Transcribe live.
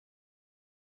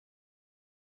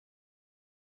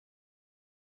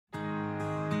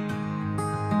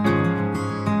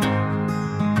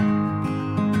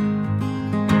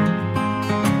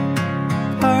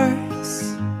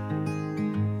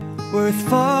worth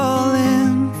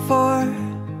falling for.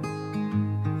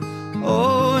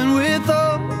 Oh, and with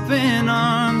open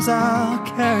arms I'll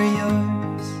carry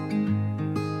yours.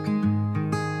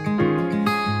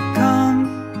 Come,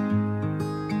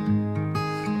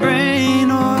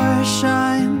 rain or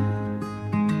shine,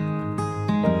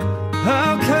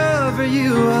 I'll cover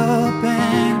you up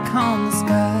and calm the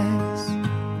skies.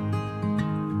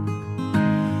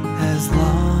 As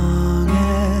long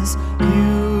as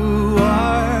you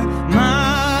are mine,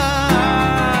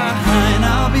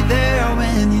 I'll be there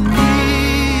when you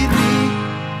need me.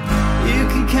 You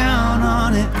can count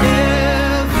on it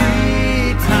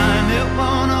every time. It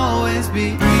won't always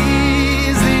be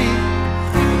easy,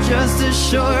 just as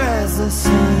sure as the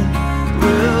sun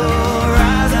will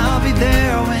rise. I'll be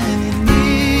there when you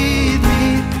need me,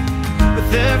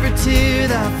 with every tear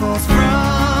that falls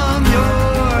from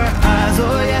your eyes.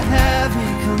 Oh, you have me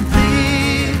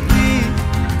completely.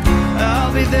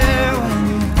 I'll be there when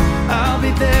you, I'll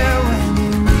be there when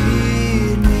you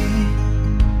need me.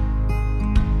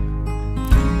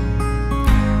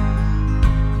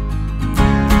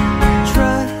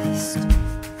 Trust,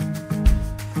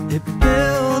 it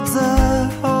builds a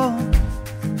home,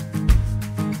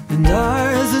 and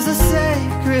ours is a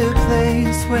sacred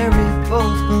place where we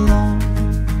both belong.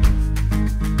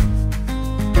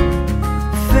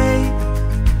 Faith,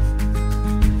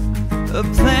 a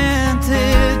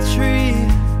planted tree.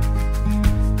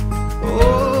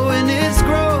 Oh, and it's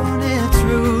grown its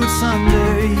roots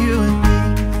under you and me.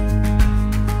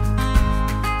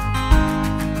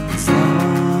 As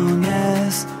long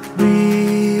as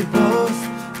we both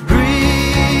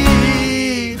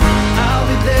breathe, I'll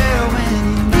be there when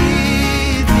you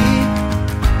need me.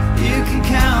 You can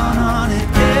count on it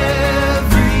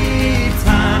every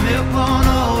time. It won't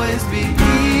always be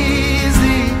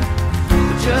easy,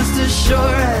 but just as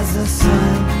sure as the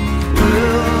sun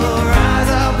will rise,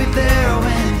 I'll be there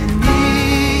when you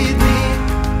need me,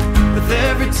 with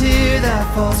every tear that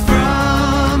falls